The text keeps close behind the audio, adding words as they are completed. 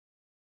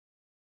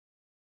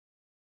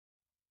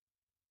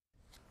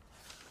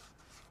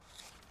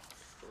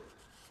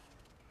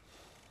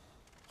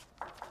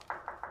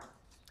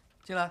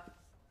进来。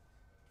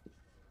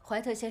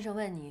怀特先生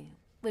问你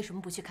为什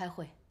么不去开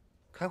会？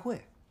开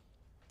会？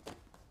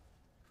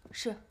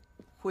是。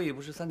会议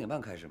不是3点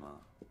半开始吗？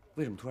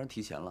为什么突然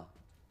提前了？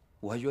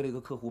我还约了一个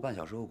客户半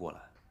小时后过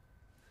来。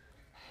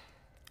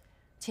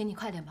请你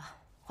快点吧，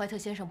怀特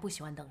先生不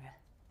喜欢等人。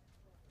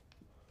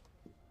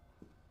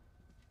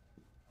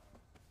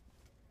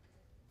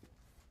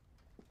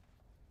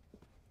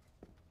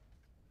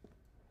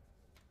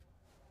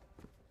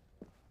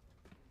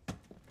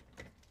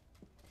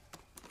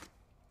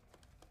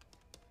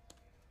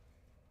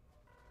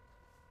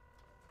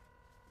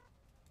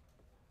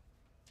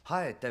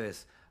Hi,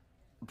 Davis，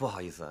 不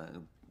好意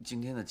思，今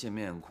天的见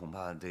面恐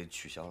怕得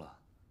取消了。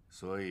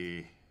所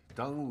以，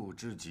当务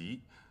之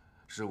急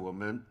是我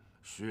们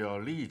需要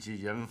立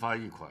即研发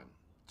一款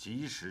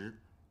即时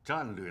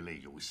战略类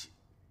游戏，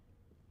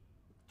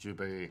具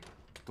备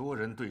多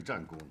人对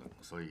战功能。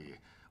所以，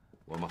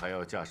我们还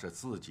要架设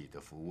自己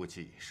的服务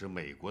器，使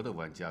美国的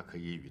玩家可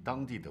以与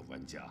当地的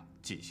玩家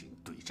进行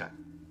对战。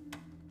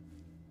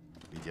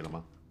理解了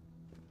吗？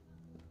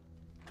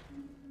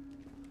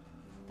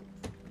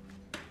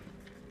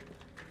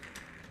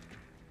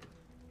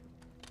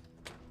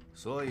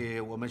所以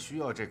我们需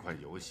要这款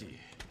游戏，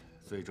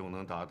最终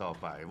能达到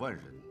100万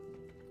人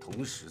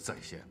同时在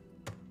线。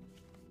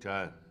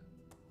战，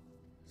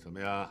怎么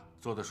样？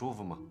做得舒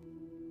服吗？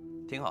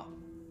挺好，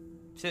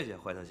谢谢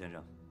怀特先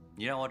生，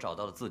你让我找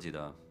到了自己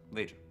的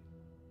位置。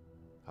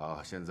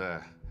好，现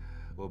在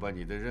我把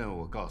你的任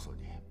务告诉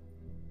你，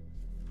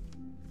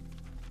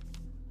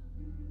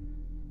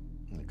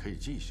你可以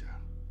记下。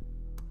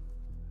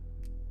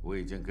我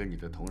已经跟你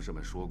的同事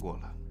们说过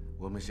了。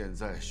我们现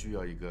在需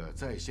要一个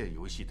在线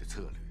游戏的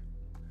策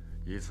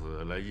略，以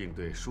此来应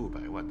对数百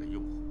万的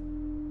用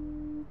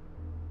户。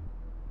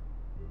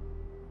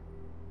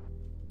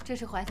这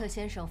是怀特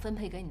先生分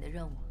配给你的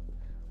任务，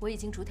我已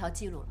经逐条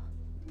记录了。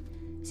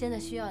现在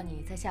需要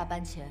你在下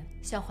班前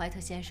向怀特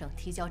先生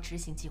提交执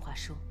行计划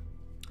书。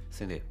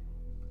Cindy，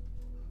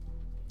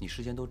 你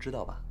事先都知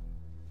道吧？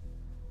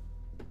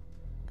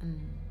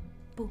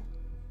不。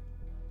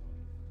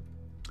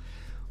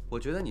我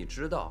觉得你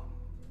知道。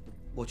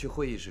我去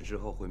会议室之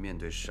后会面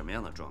对什么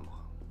样的状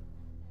况？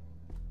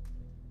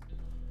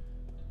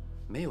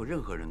没有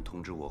任何人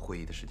通知我会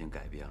议的时间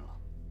改变了，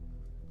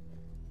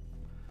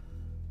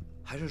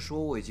还是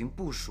说我已经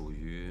不属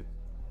于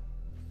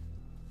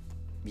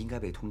应该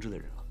被通知的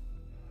人了？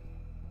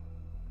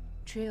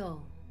只有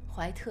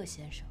怀特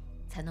先生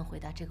才能回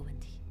答这个问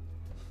题。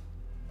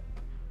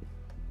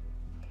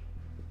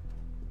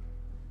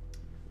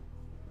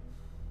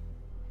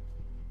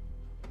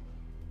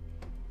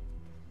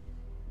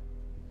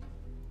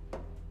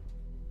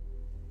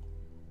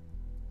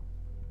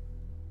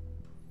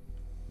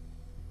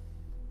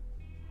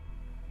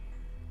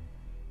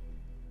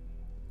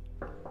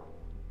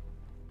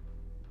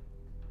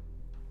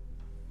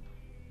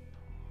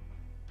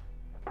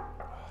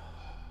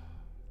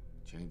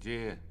请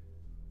进。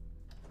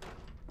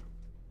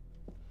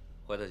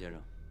怀特先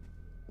生。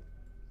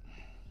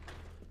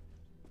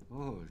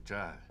哦，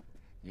战，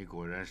你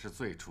果然是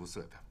最出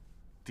色的，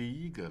第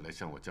一个来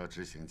向我交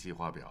执行计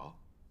划表。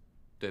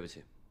对不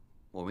起，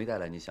我没带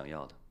来你想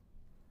要的。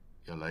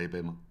要来一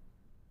杯吗？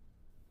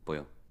不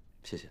用，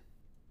谢谢。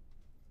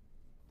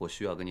我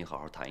需要跟你好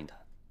好谈一谈。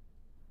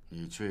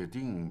你确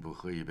定不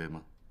喝一杯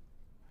吗？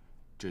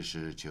这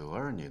是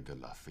92年的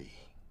拉菲，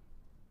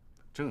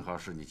正好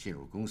是你进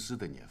入公司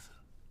的年份。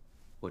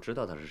我知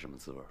道它是什么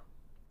滋味。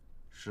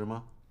是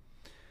吗？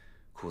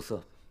苦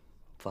涩，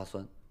发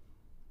酸。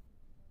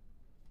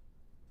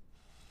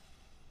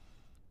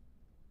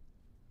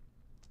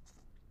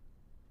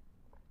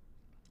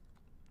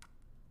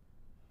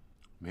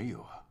没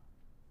有啊。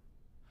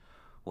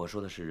我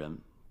说的是人，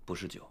不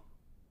是酒。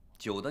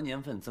酒的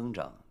年份增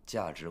长，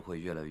价值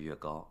会越来越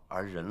高，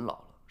而人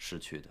老了，失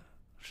去的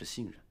是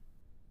信任。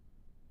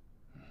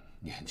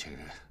年轻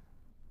人，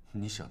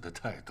你想的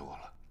太多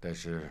了。但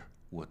是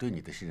我对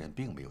你的信任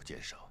并没有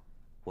减少。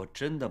我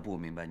真的不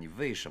明白你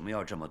为什么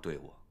要这么对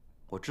我。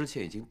我之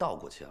前已经道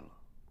过歉了，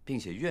并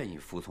且愿意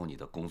服从你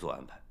的工作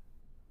安排。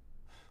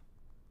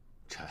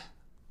陈，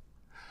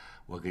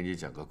我给你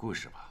讲个故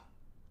事吧。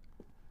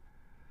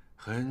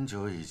很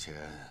久以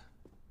前，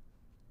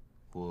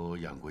我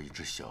养过一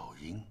只小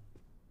鹰，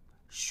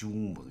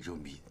凶猛又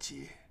敏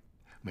捷，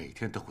每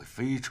天都会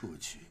飞出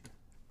去，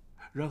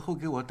然后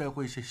给我带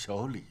回一些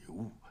小礼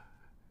物。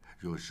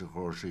有时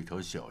候是一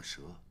条小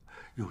蛇，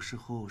有时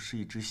候是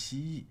一只蜥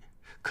蜴。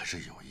可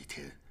是有一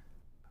天，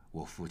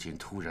我父亲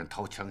突然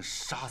掏枪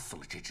杀死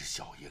了这只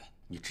小鹰。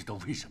你知道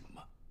为什么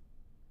吗？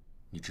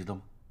你知道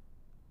吗？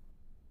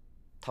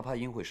他怕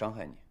鹰会伤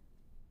害你。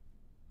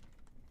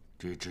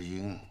这只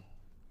鹰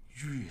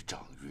越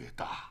长越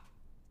大，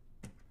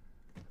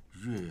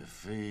越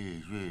飞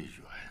越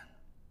远，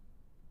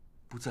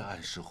不再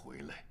按时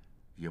回来，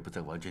也不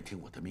再完全听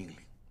我的命令。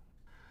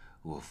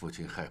我父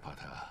亲害怕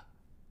它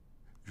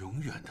永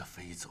远的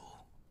飞走，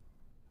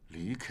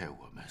离开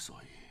我们，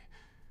所以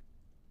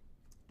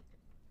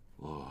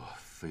我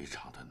非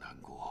常的难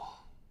过。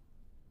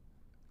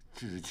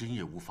至今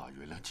也无法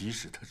原谅，即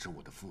使他是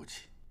我的父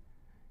亲，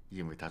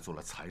因为他做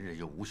了残忍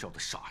又无效的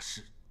傻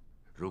事。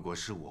如果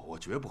是我，我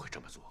绝不会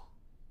这么做。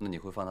那你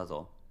会放他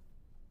走？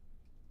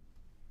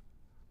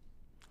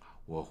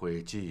我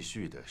会继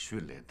续的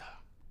训练他，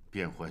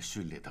变换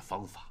训练的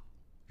方法，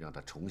让他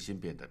重新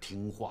变得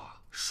听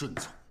话顺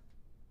从。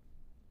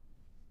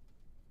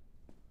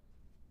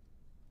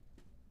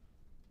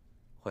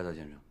怀特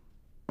先生，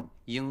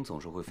鹰总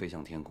是会飞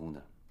向天空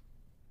的，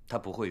它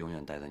不会永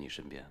远待在你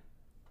身边。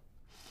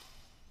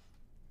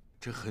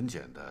这很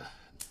简单，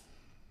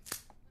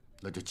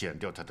那就剪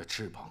掉它的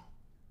翅膀。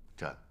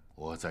战，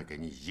我再给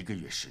你1个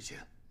月时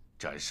间，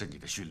展示你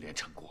的训练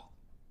成果。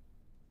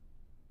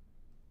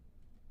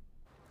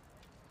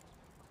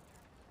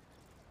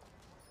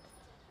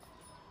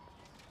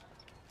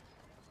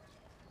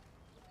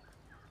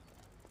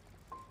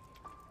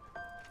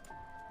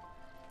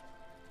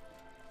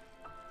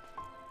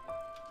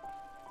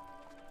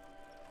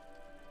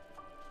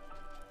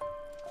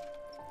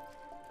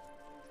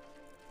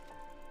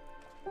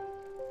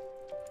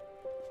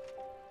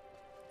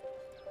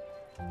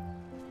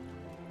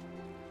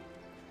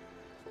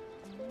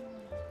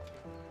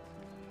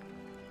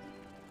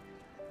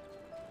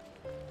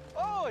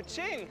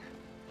亲，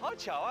好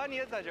巧啊，你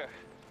也在这儿。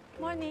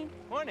Morning。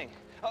Morning。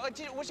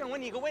其实我想问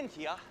你一个问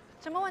题啊。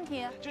什么问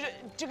题？就是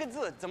这个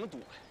字怎么读？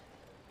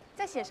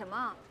在写什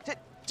么？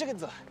这个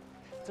字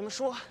怎么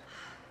说？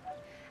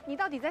你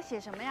到底在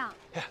写什么呀？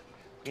呀，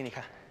给你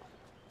看。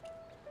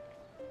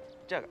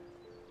这个。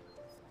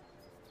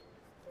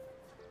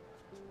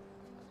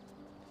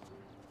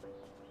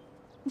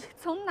你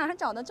从哪儿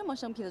找的这么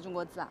生僻的中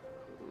国字啊？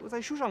我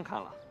在书上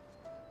看了。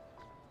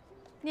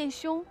念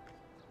胸。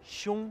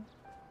胸。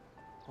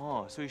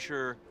哦，所以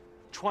是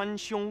川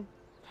芎。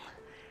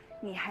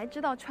你还知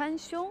道川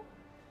芎？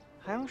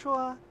还用说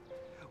啊？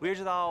我也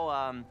知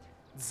道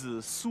紫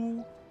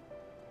苏、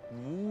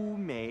乌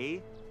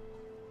梅、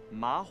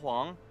麻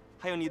黄，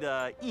还有你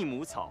的益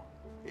母草。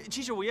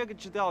其实我也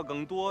知道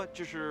更多，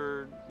就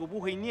是我不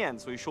会念，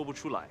所以说不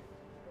出来。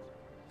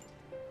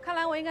看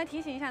来我应该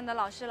提醒一下你的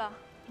老师了。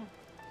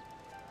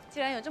既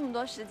然有这么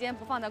多时间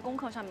不放在功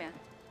课上面，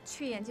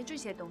去研究这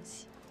些东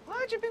西。啊，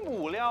这并不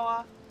无聊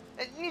啊。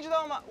你知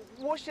道吗？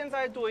我现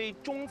在对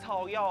中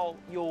草药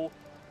有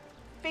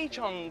非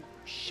常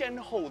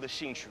深厚的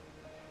兴趣。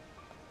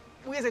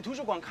我也在图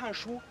书馆看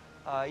书，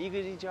一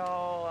个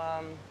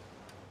叫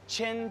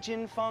千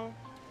金方，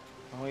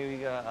然后有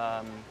一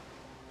个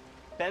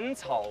本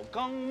草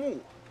纲目，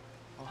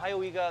还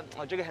有一个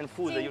这个很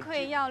复杂。金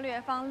匮要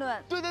略方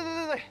论。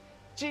对，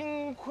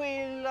金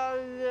匮要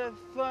略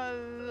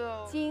方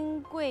论。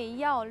金匮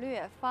要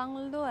略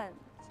方论。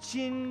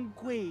金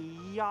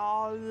匮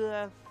要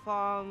略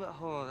方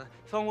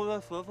论，我的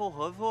舌头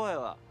喝醉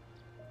了。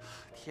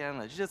天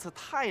哪，这词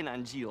太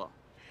难记了。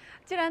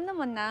既然那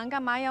么难，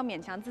干嘛要勉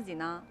强自己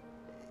呢？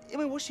因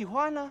为我喜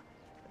欢呢。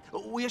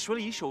我也学了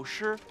一首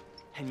诗，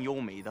很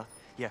优美的，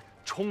也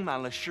充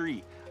满了诗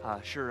意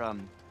是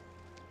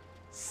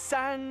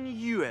3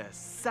月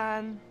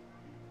3，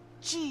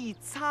荠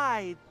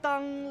菜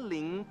当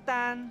灵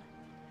丹，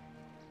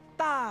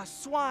大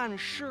蒜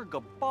是个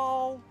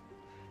包。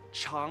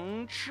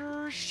常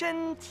吃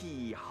身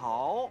体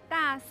好，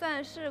大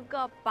蒜是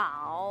个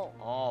宝，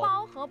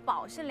包和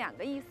宝是2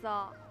个意思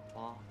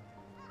哦。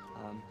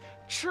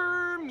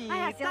吃米。哎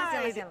呀，行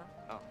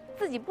了，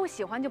自己不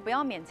喜欢就不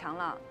要勉强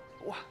了。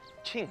哇，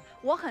亲，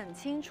我很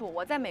清楚，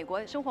我在美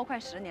国生活快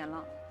10年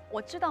了，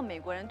我知道美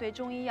国人对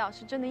中医药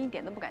是真的一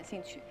点都不感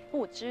兴趣，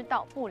不知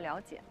道不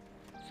了解，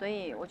所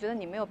以我觉得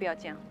你没有必要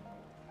这样。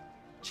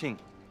亲，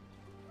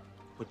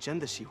我真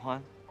的喜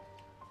欢。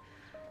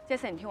杰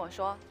森，你听我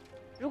说。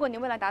如果你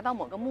为了达到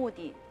某个目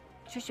的，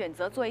去选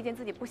择做一件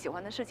自己不喜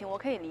欢的事情，我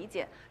可以理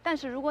解。但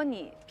是如果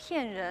你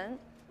骗人，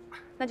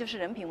那就是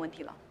人品问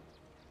题了。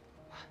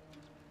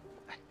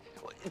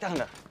等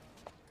等，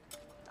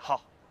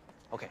好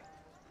 ，OK，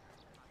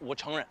 我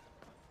承认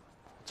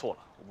错了，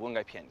我不应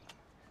该骗你，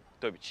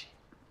对不起，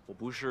我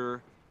不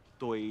是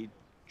对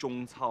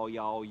中草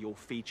药有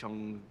非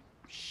常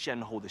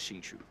深厚的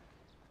兴趣，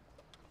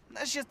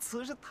那些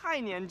词是太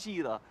难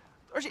记了。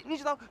而且你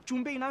知道，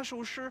准备那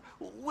首诗，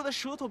我的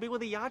舌头被我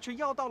的牙齿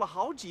咬到了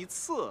好几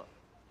次。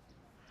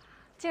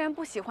既然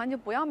不喜欢，就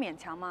不要勉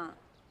强嘛。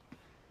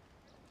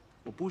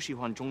我不喜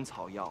欢中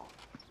草药，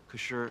可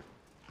是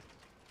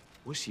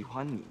我喜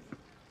欢你。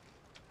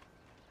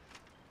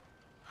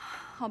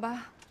好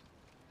吧，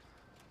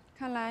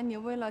看来你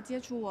为了接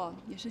触我，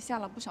也是下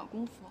了不少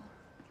功夫。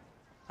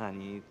那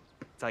你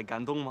在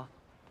感动吗？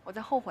我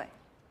在后悔。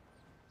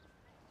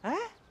哎，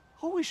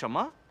后悔什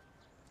么？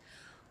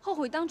后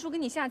悔当初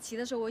跟你下棋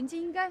的时候，我就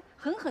应该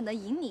狠狠地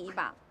赢你一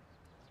把。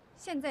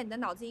现在你的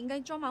脑子应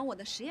该装满我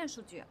的实验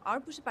数据，而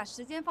不是把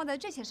时间放在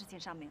这些事情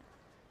上面。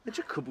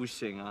这可不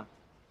行啊！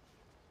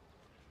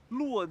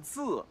落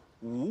字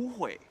无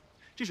悔，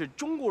这是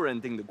中国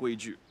人定的规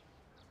矩。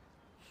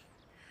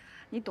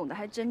你懂得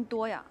还真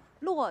多呀！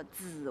落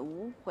子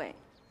无悔，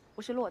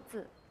不是落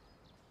字。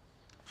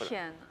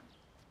天哪，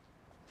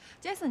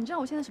杰森，你知道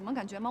我现在什么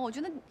感觉吗？我觉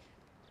得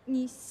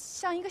你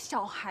像一个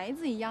小孩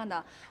子一样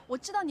的。我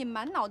知道你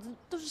满脑子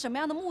都是什么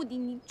样的目的，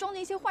你装着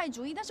一些坏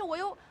主意，但是我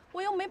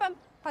又没办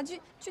法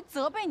去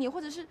责备你，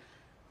或者是，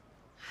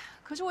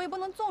可是我也不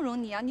能纵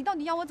容你啊！你到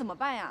底要我怎么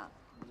办呀？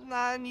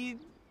那你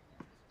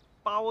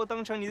把我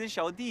当成你的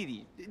小弟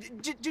弟，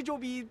这就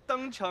比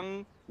当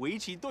成围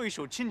棋对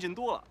手亲近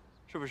多了，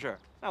是不是？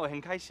那我很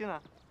开心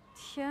啊。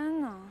天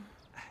哪！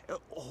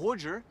或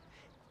者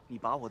你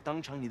把我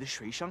当成你的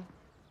学生，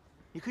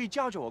你可以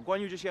教教我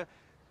关于这些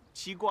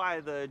奇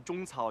怪的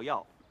中草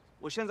药。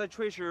我现在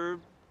确实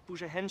不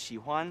是很喜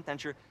欢，但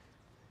是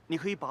你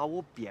可以把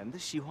我变得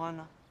喜欢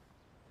呢。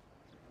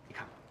你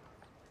看，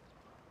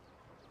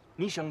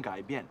你想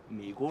改变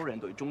美国人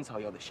对中草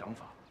药的想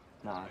法，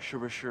那是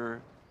不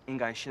是应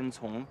该先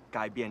从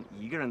改变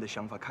一个人的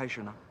想法开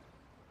始呢？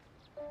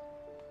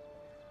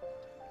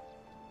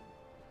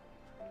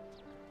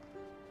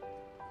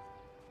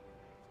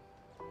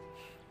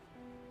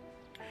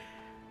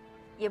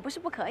也不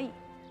是不可以。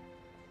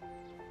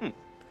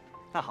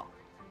那好。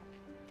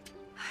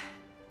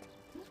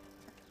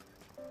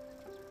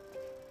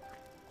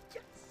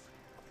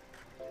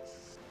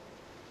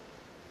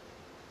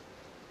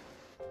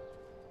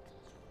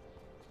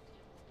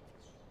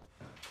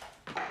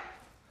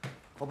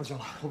我不行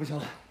了，我不行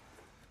了，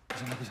不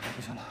行了，不行了，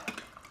不行了！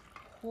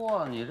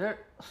嚯，你这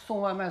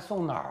送外卖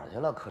送哪儿去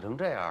了？渴成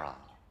这样了！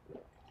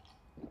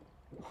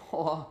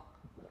嚯，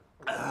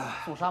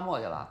送沙漠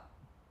去了？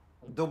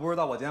你都不知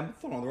道我今天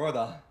送了多少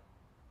单。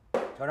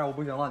船长，我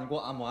不行了，你给我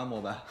按摩按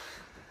摩呗。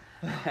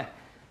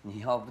你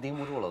要不盯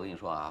不住了，我跟你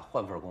说啊，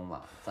换份工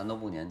吧，咱都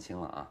不年轻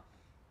了啊。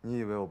你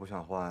以为我不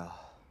想换呀？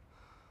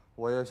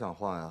我也想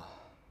换呀，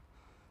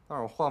但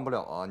是我换不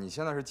了啊！你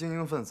现在是精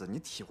英分子，你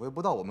体会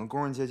不到我们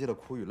工人阶级的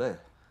苦与累。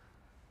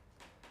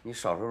你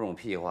少说这种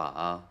屁话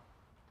啊！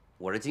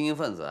我这精英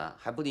分子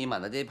还不抵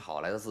满大街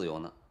跑来的自由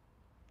呢。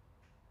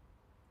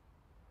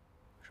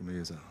什么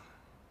意思啊？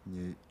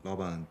你老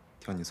板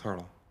挑你刺儿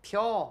了？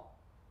挑，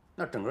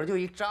那整个就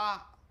一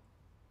渣。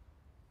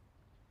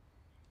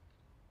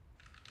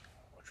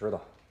我知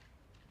道，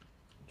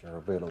你这是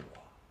为了我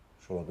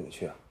受了委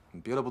屈啊！你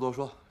别的不多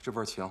说，这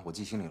份情我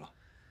记心里了。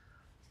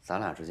咱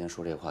俩之间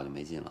说这话就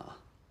没劲了啊！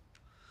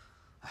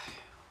哎，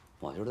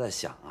我就是在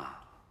想啊。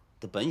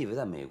他本以为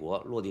在美国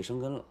落地生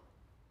根了，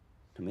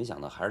这没想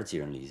到还是寄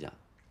人篱下。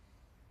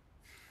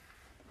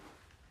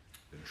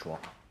跟你说，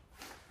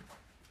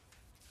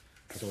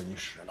这都一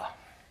时了，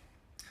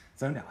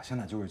咱俩现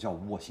在就是叫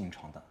卧薪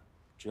尝胆。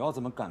只要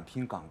咱们敢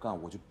拼敢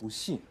干，我就不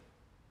信，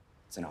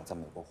咱俩在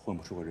美国混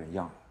不出个人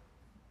样来。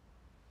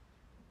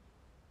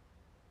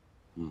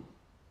嗯。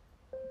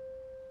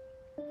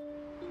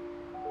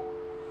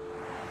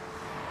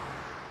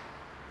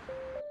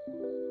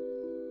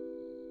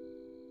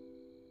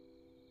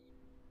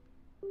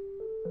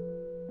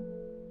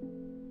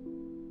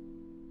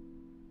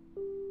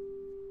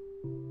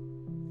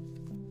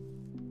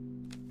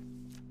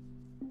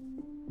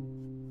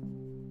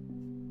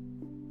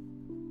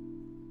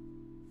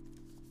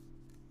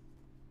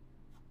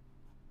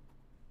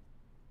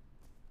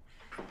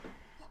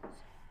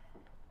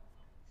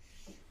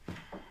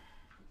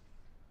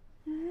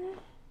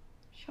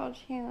小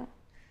青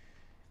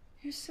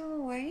 ，You're still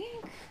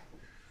awake？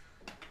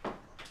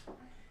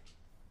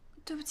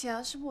 对不起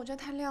啊，是不是我这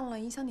太亮了，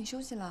影响你休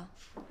息了？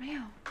没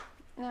有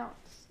 ，No,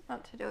 it's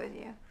not to do with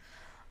you.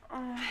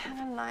 I had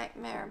a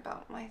nightmare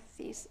about my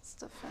thesis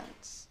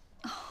defense.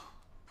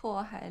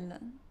 破还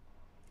冷。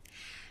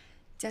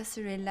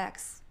Just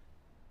relax.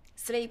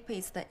 Sleep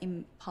is the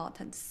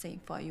important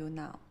thing for you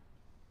now.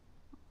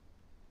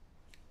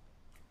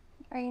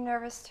 Are you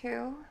nervous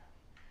too?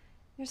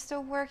 You're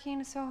still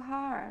working so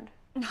hard.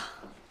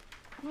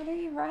 What are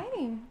you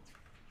writing?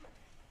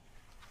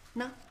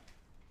 No.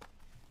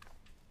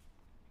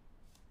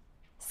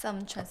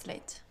 Some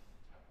translate.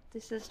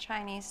 This is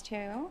Chinese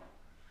too?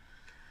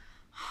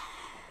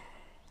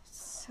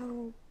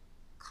 So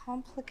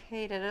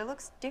complicated. It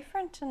looks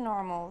different to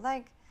normal,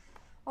 like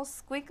all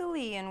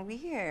squiggly and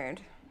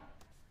weird.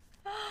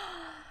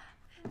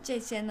 这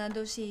些呢，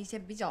都是一些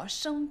比较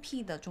生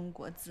僻的中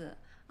国字，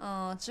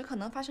只可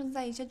能发生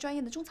在一些专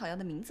业的中草药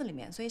的名字里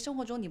面，所以生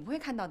活中你不会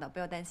看到的，不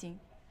要担心。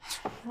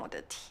我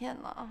的天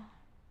哪，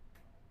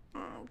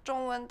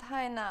中文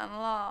太难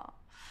了，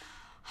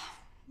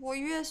我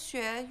越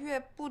学越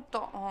不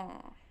懂。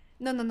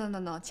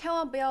No， 千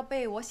万不要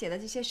被我写的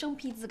这些生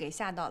僻字给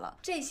吓到了，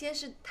这些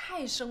是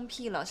太生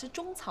僻了，是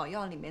中草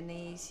药里面的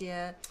一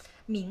些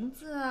名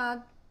字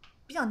啊，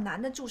比较难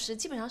的注释，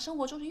基本上生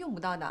活中是用不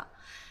到的。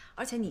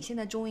而且你现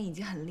在中文已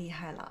经很厉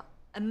害了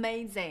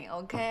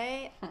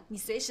 ，Amazing，OK？ 你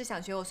随时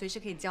想学，我随时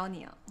可以教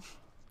你啊。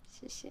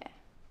谢谢。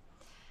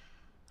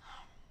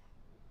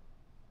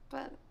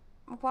But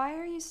why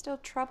are you still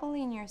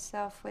troubling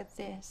yourself with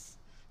this?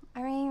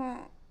 I mean,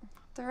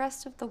 the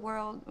rest of the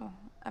world,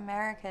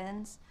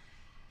 Americans,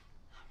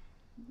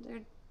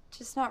 they're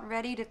just not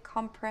ready to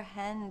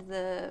comprehend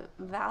the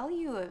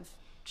value of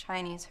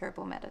Chinese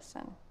herbal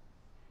medicine.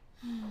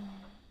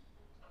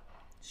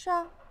 是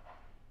啊，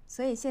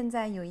所以现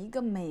在有一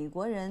个美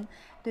国人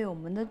对我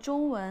们的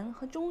中文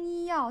和中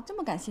医药这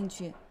么感兴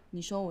趣，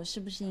你说我是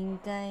不是应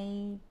该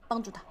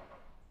帮助他？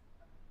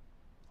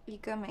一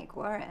个美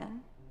国人，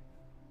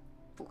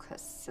不可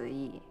思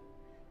议。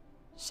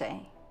谁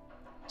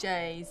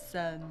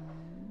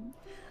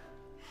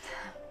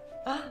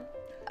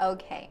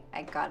 ？Jason。Okay,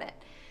 I got it.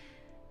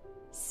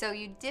 So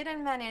you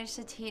didn't manage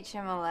to teach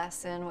him a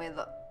lesson with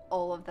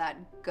all of that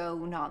go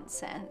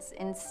nonsense.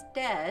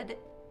 Instead,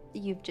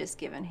 you've just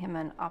given him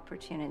an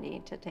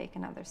opportunity to take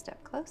another step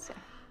closer.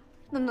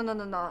 No，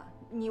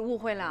 你误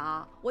会了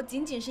啊！我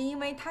仅仅是因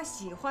为他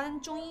喜欢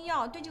中医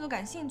药，对这个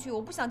感兴趣，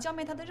我不想浇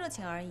灭他的热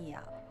情而已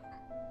啊。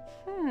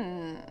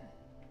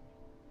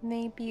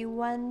Maybe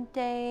one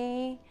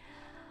day,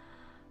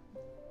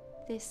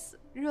 this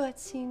热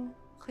情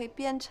会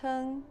变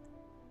成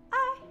爱。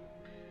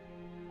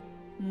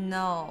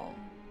No,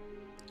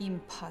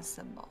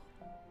 impossible.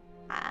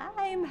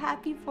 I'm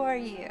happy for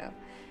you.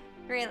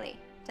 Really,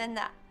 真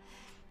的。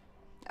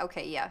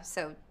Okay, yeah,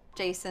 so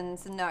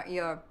Jason's not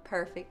your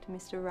perfect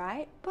Mr.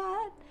 Right,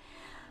 but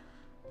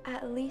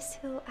at least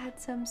he'll add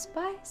some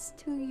spice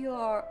to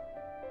your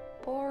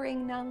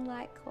boring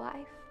nun-like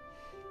life.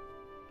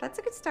 That's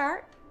a good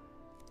start.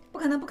 不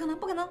可能，不可能，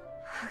不可能！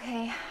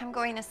 Okay, I'm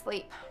going to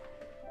sleep.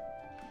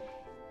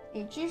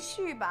 你继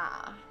续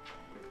吧。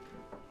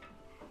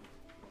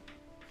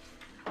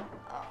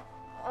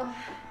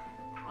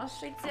我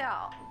睡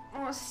觉。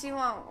我希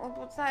望我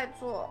不再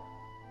做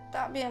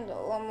大便的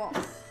噩梦。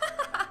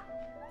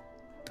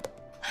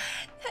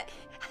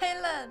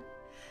Helen，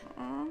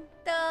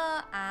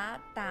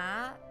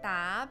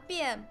 答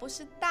辩不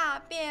是大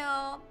便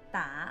哦，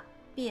答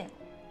辩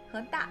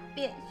和大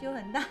便是有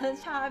很大的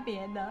差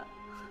别的。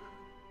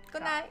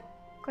Good night.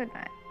 Good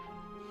night.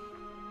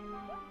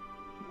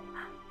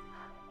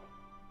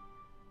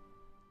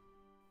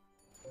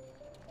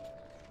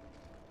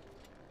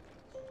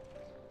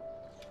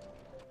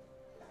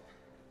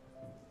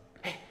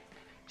 Hey,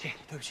 Jane,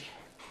 对不起，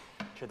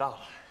迟到了。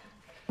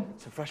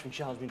Some freshmen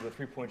challenged me to a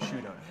three-point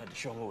shootout. I had to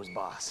show them who was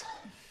boss.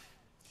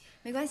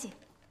 没关系，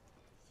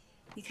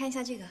你看一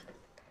下这个。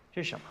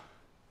这是什么？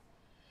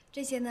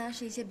这些呢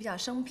是一些比较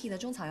生僻的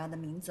中草药的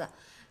名字，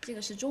这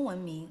个是中文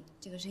名，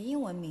这个是英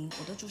文名，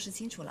我都注释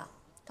清楚了，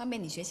方便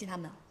你学习它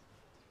们。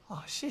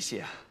哦，谢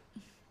谢。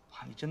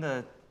哇，你真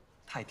的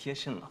太贴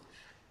心了。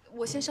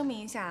我先声明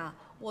一下啊，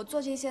我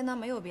做这些呢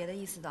没有别的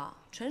意思的，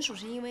纯属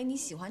是因为你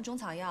喜欢中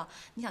草药，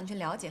你想去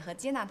了解和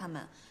接纳它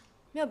们，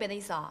没有别的意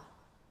思啊。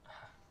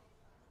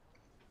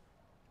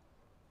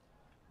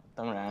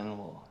当然，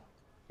我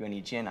愿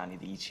意接纳你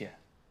的一切。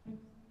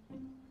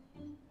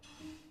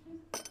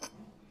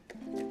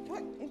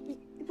喂，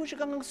你不是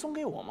刚刚送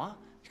给我吗？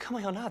你干嘛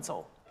要拿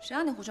走？谁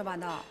让你胡说八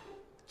道？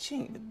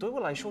静，对我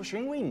来说是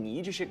因为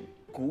你这些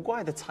古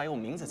怪的才有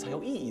名字才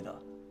有意义的。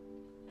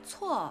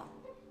错，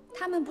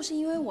他们不是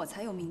因为我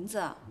才有名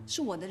字，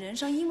是我的人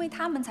生因为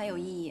他们才有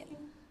意义。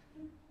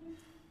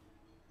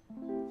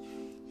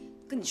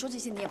跟你说这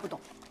些你也不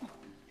懂。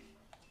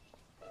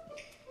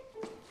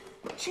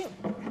静，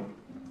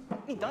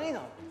你等一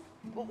等，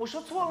我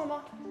说错了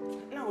吗？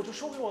那我就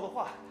说回我的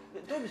话。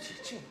对不起，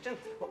静，真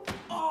的，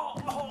好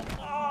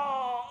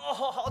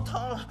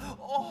疼了，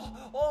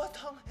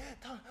疼，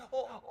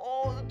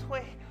我的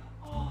腿，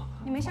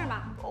你没事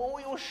吧？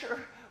我有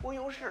事，我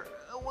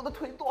的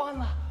腿断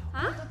了，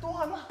啊？我的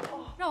断了，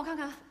让我看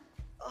看。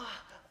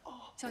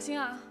小心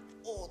啊！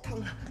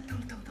疼了，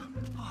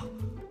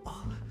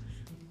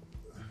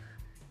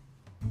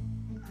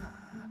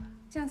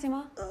这样行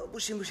吗？不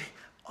行，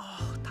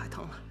太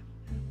疼了。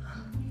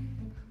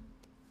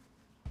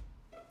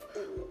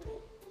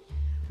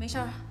没事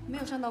儿，没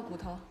有伤到骨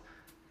头，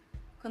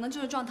可能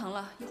就是撞疼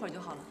了，一会儿就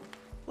好了。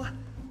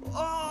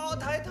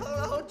太疼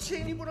了！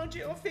请你不能这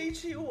样废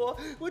弃我，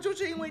我就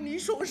是因为你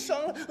受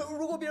伤了。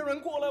如果别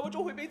人过来，我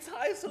就会被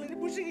踩死了。你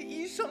不是个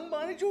医生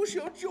吗？你就是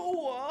要救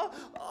我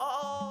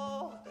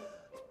啊！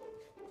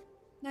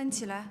那你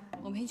起来，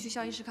我们一起去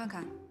肖医师看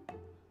看。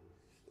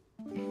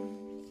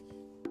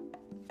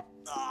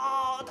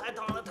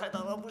太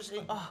疼了，不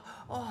行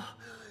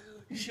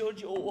需要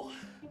救我。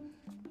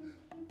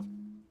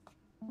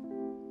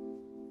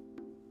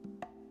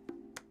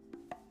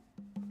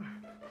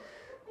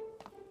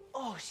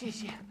谢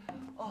谢。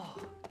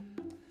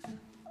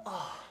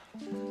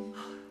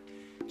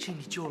请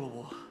你救了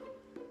我。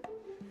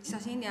小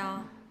心一点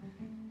啊，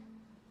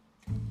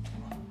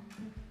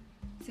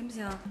行不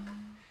行？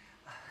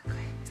可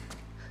以。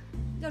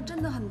要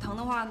真的很疼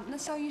的话，那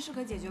肖医师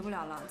可解决不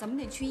了了，咱们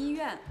得去医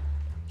院。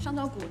伤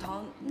到骨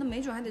头，那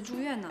没准还得住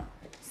院呢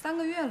，3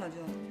个月了就。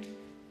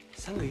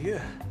3个月？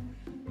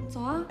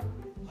走啊！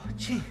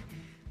静，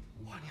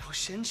哇，你好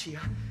神奇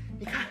啊！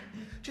你看，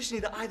这是你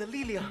的爱的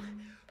力量。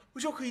我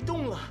就可以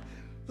动了，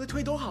我的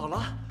腿都好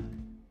了。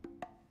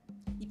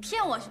你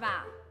骗我是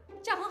吧？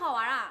这样很好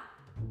玩啊？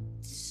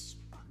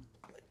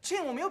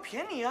静，我没有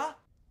骗你啊。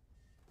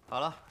好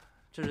了，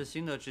这是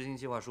新的执行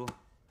计划书，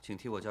请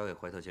替我交给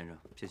怀特先生，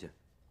谢谢。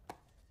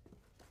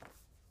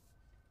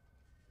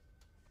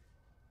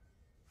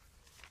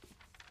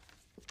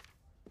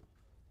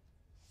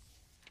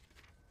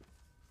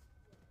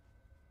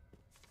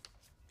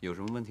有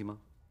什么问题吗？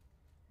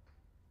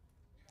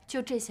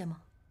就这些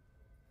吗？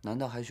难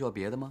道还需要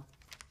别的吗？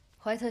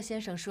怀特先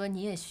生说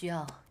你也需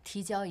要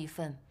提交一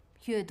份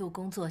月度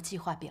工作计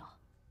划表，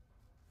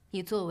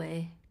以作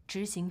为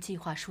执行计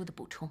划书的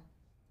补充。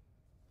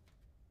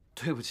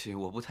对不起，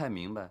我不太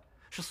明白，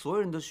是所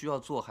有人都需要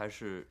做，还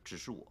是只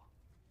是我？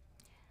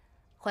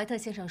怀特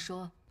先生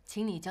说，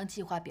请你将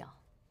计划表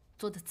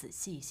做得仔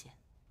细一些，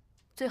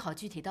最好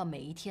具体到每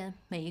一天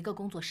每一个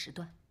工作时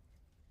段。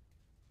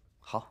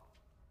好，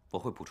我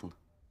会补充的。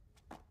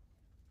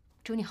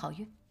祝你好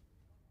运。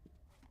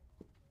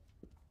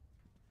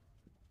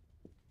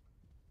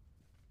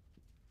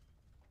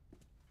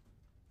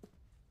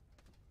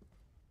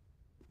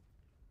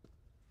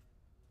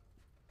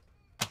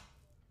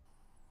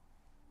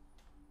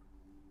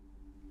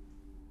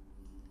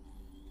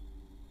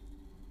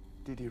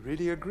Did he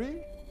really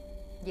agree?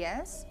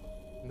 Yes?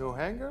 No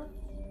anger?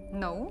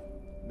 No?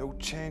 No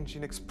change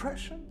in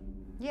expression?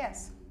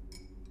 Yes.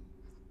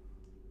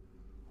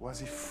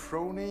 Was he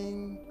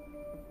frowning,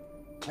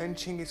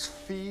 clenching his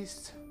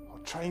fist, or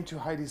trying to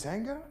hide his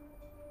anger?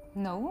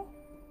 No?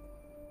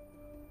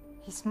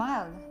 He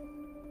smiled.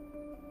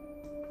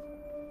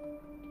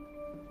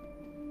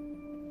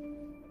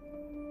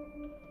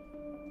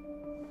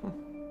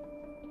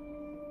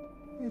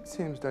 It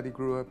seems that he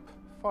grew up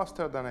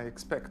faster than I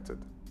expected.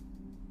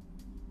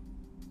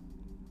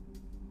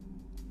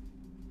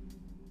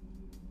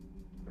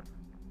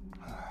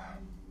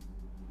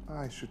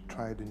 I should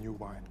try the new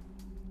wine.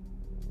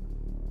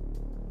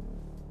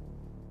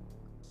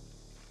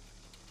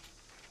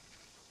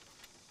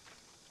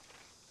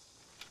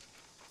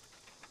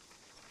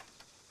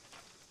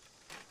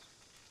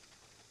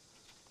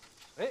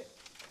 哎，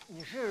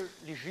你是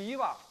李十一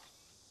吧？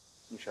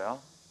你谁啊？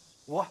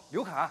我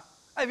刘侃，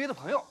艾薇的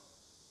朋友。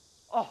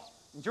哦，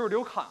你就是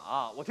刘侃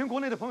啊！我听国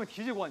内的朋友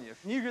提起过你，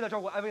你一直在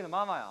照顾艾薇的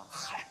妈妈呀。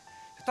嗨，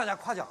大家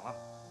夸奖了。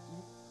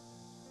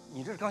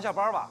你这是刚下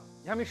班吧？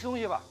你还没吃东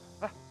西吧？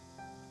来，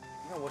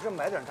你看我这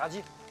买点炸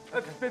鸡。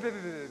哎，别，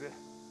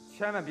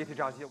千万别提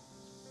炸鸡。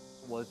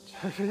我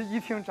这是一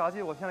听炸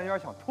鸡，我现在有点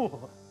想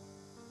吐。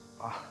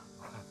啊！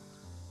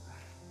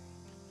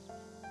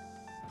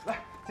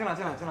来，进来。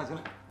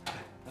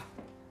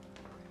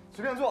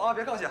随便坐啊，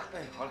别客气。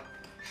哎，好了，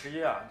十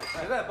一啊，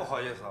实在不好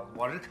意思，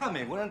我是看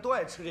美国人都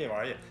爱吃这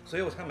玩意，所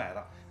以我才买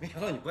的。没想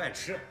到你不爱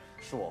吃，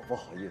是我不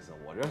好意思，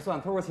我这算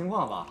特殊情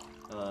况吧，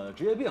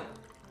职业病。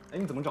哎，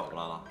你怎么找过来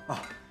了？啊，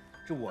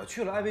这我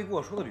去了艾薇跟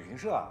我说的旅行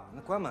社啊，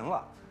那关门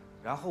了，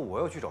然后我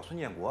又去找孙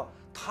建国，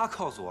他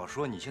告诉我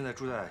说你现在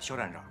住在肖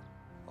站这儿。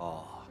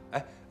哦，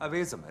哎，艾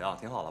薇怎么样？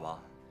挺好的吧？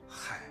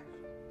嗨，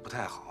不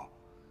太好，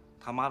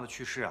他妈的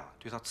去世啊，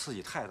对他刺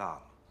激太大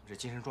了，这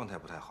精神状态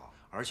不太好，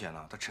而且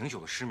呢，他成宿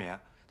的失眠，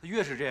他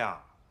越是这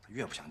样，他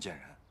越不想见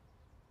人。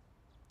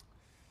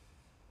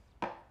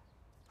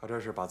他这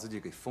是把自己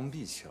给封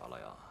闭起来了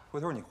呀。回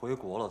头你回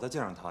国了再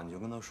见上他，你就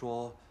跟他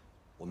说，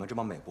我们这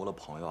帮美国的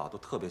朋友啊，都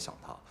特别想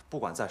他，不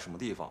管在什么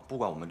地方，不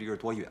管我们离着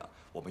多远，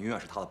我们永远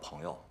是他的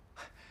朋友。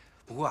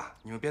不过啊，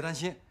你们别担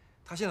心，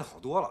他现在好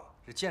多了，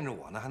这见着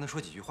我呢还能说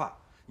几句话。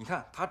你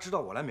看，他知道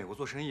我来美国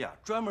做生意啊，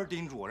专门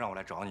叮嘱我让我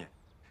来找你，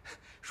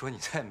说你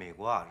在美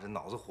国啊，这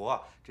脑子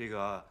活，这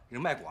个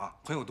人脉广，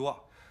朋友多。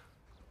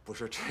不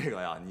是这个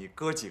呀，你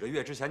哥几个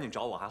月之前你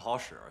找我还好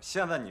使，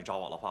现在你找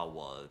我的话，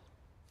我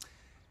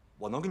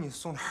能给你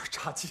送点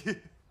炸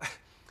鸡。哎，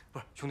不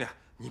是兄弟，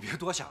你别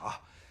多想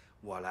啊，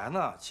我来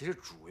呢，其实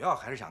主要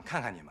还是想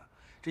看看你们。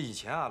这以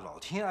前啊，老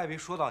听艾薇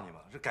说到你们，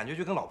这感觉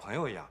就跟老朋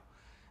友一样。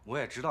我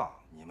也知道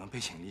你们背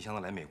井离乡的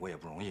来美国也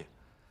不容易。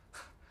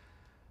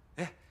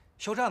哎，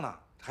肖战呢？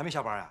还没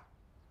下班呀？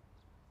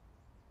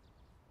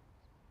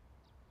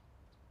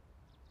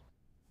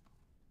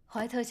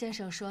怀特先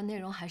生说内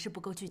容还是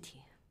不够具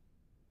体。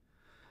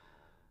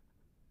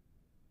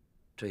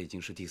这已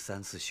经是第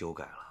3次修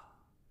改了。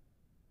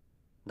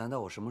难道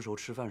我什么时候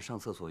吃饭、上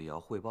厕所也要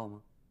汇报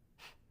吗？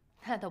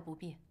那倒不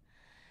必。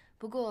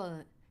不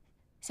过，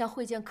像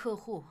会见客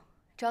户、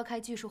召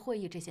开技术会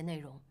议这些内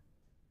容，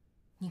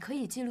你可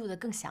以记录得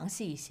更详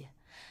细一些。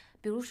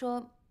比如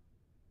说，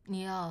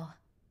你要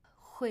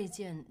会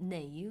见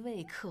哪一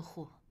位客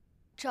户，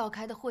召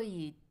开的会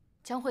议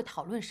将会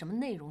讨论什么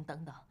内容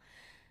等等，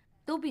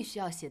都必须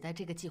要写在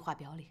这个计划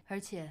表里，而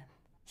且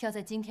要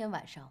在今天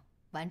晚上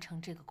完成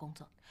这个工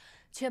作，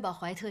确保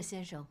怀特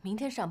先生明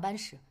天上班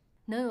时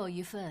能有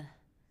一份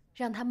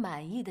让他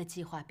满意的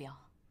计划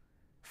表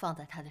放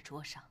在他的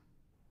桌上。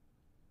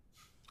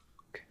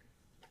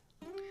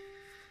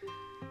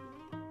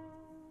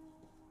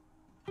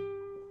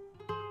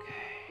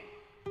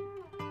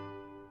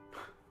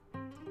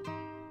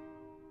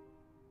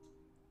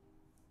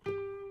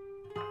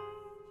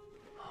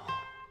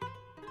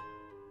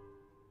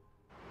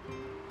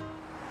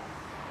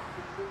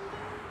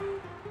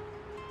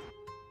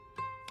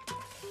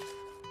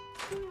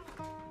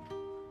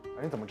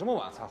哎，你怎么这么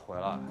晚才回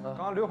来？刚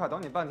刚刘凯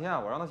等你半天，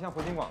我让他先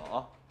回宾馆了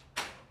啊。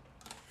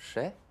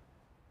谁？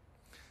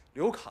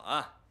刘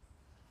侃，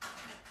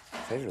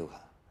谁是刘侃？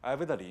艾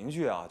薇的邻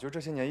居啊，就是这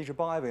些年一直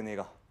帮艾薇那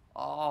个。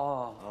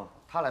哦，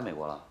他来美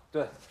国了。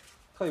对，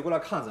特意过来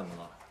看怎么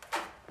了？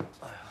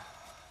哎呀，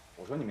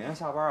我说你明天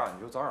下班啊，你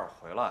就早点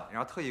回来，人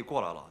家特意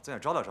过来了，咱也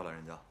招待招待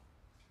人家。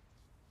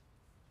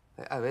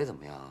哎，艾薇怎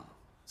么样啊？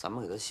咱们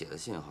给他写的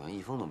信好像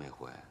一封都没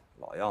回。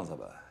老样子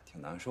呗，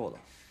挺难受的。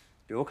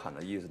刘侃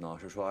的意思呢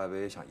是说艾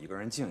薇想一个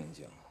人静一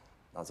静，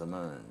那咱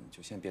们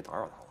就先别打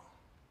扰她了。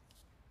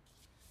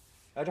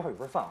哎，这还有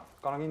份饭，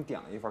刚才给你点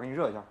了一份，给你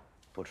热一下。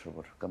不吃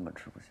不吃，根本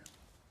吃不下。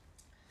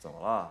怎么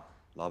了？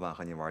老板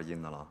和你玩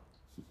阴的了？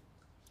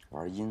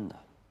玩阴的？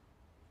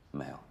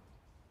没有，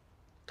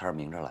他是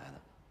明着来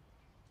的。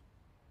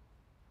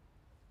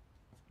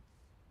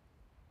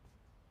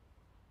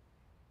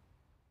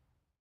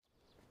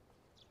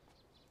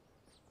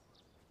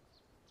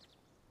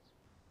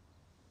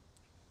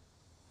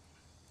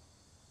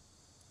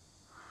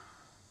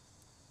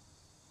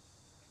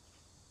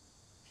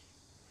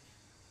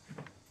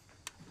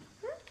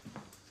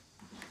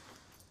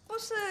不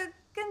是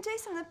跟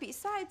Jason 的比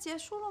赛结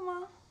束了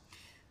吗？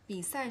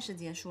比赛是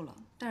结束了，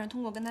但是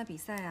通过跟他比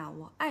赛啊，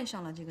我爱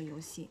上了这个游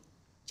戏。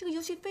这个游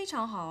戏非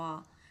常好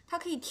啊，它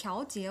可以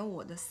调节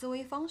我的思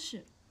维方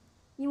式。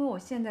因为我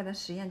现在的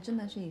实验真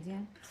的是已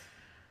经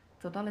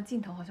走到了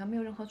尽头，好像没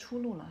有任何出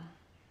路了。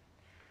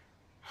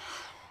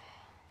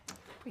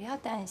不要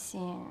担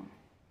心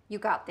 ，You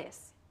got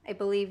this. I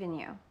believe in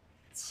you.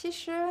 其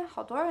实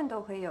好多人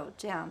都会有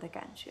这样的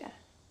感觉。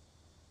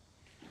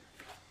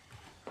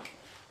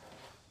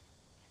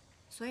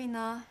所以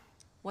呢，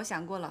我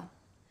想过了，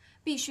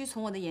必须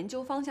从我的研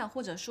究方向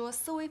或者说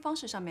思维方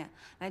式上面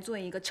来做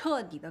一个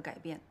彻底的改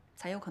变，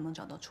才有可能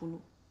找到出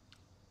路。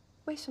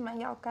为什么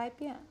要改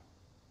变？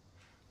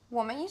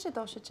我们一直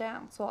都是这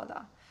样做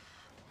的。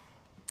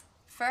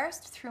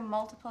First, through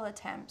multiple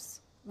attempts,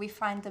 we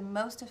find the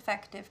most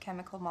effective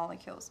chemical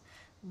molecules,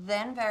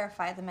 then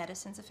verify the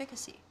medicine's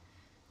efficacy.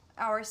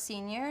 Our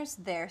seniors,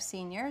 their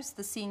seniors,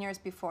 the seniors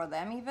before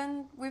them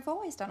even, we've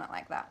always done it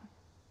like that.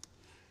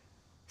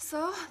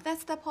 So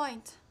that's the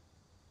point.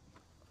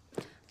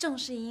 正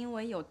是因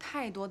为有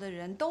太多的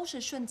人都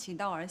是顺其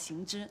道而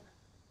行之，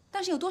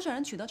但是有多少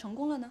人取得成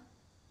功了呢？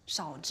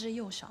少之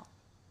又少。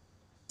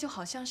就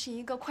好像是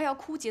一个快要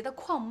枯竭的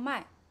矿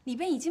脉，里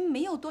边已经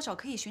没有多少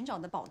可以寻找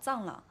的宝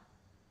藏了。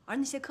而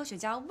那些科学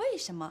家为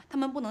什么他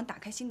们不能打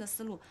开新的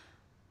思路，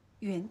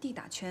原地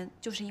打圈，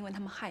就是因为他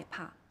们害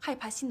怕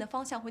新的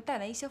方向会带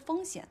来一些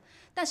风险。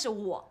但是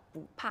我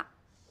不怕。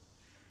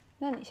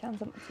那你想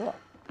怎么做？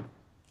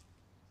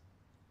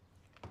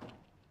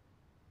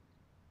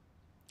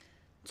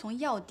从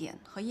要点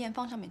和验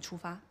方上面出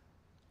发，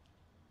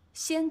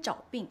先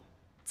找病，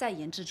再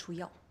研制出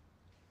药。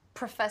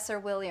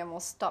Professor William will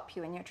stop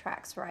you in your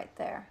tracks right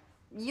there.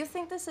 You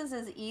think this is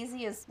as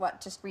easy as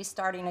what, just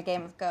restarting a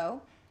game of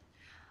Go?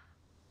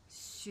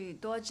 许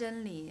多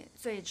真理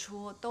最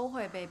初都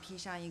会被披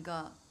上一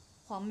个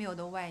荒谬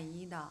的外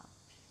衣的。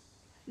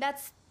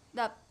That's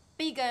the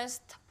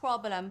biggest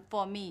problem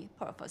for me,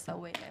 Professor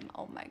William.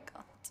 Oh my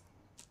God.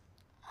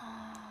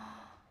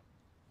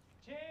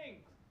 青，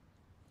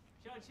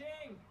小青。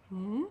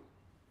嗯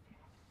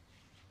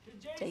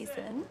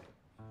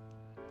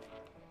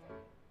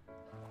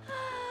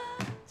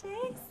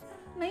 ？Jason。Jason，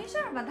 没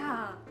事吧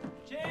他？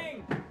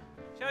青，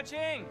小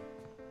青。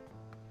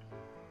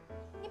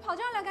你跑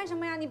这儿来干什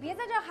么呀？你别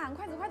在这儿喊，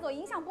快走快走，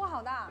影响不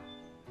好的。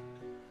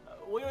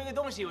我有一个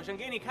东西，我想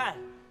给你看。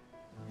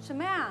什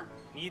么呀？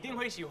你一定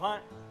会喜欢，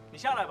你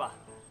下来吧。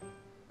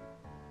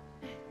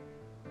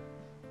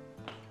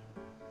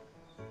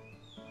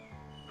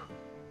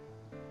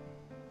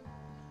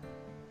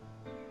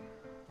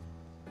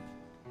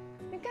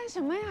你干什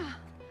么呀？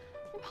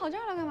你跑这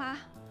儿来干嘛？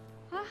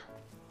啊？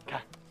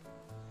看，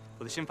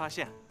我的新发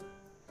现。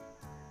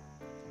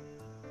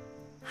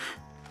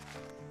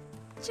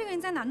这个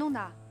你在哪弄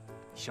的？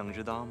想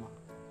知道吗？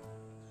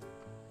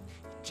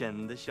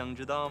真的想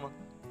知道吗？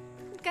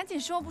你赶紧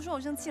说，不说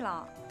我生气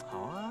了。好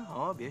啊，好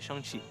啊，别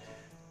生气。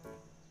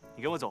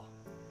你跟我走，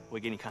我会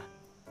给你看。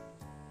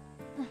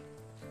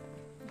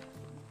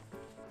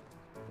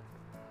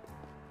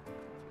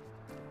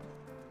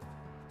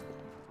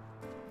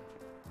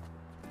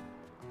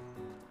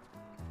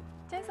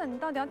Jason， 你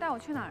到底要带我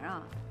去哪儿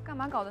啊？干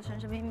嘛搞得神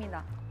神秘秘的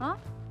啊？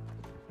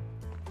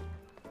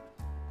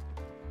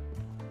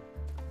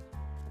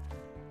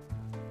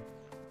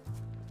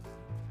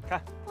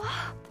看。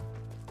哇！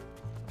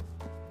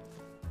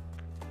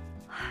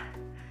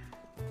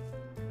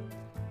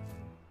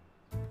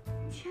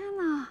天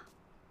哪，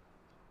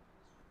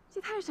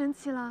这太神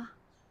奇了！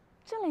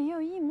这里也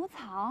有益母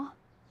草。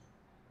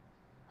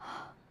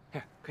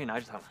嘿，可以拿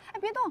着它们。哎，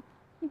别动，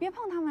你别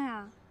碰它们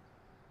呀！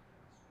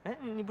哎，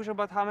你不是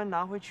把它们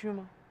拿回去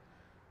吗？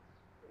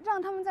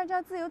让它们在这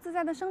儿自由自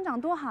在的生长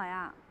多好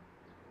呀！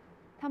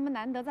它们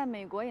难得在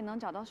美国也能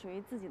找到属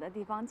于自己的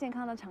地方，健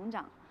康的成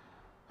长。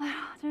哎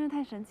呀，真是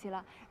太神奇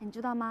了！你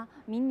知道吗？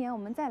明年我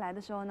们再来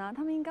的时候呢，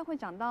它们应该会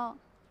长到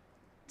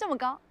这么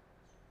高。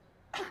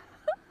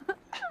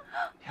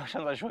好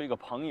像在说一个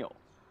朋友，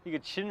一个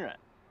亲人。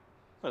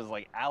It was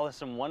like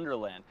Alice in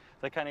Wonderland，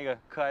 在看那个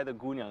可爱的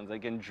姑娘在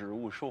跟植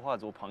物说话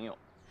做朋友。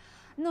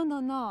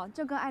No，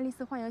 这跟《爱丽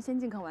丝环游仙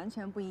境》可完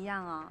全不一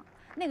样啊！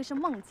那个是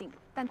梦境，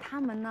但他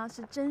们呢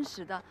是真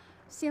实的、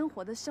鲜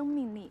活的生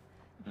命力。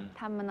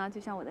他们呢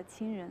就像我的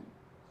亲人，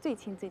最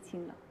亲最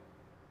亲的。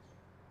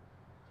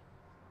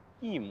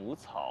益母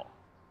草。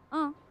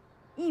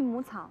益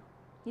母草，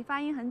你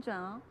发音很准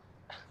哦。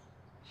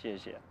谢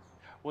谢。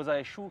我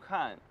在书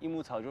看益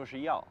母草就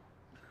是药。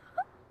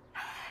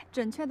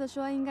准确的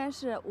说，应该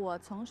是我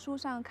从书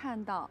上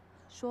看到，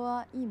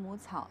说益母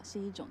草是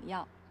一种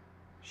药。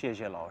谢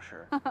谢老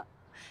师。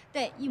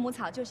对，益母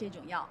草就是一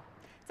种药，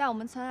在我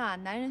们村啊，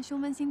男人胸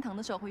闷心疼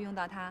的时候会用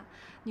到它，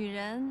女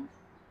人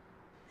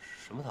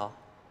什么草？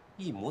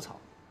益母草？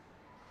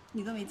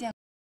你都没见过。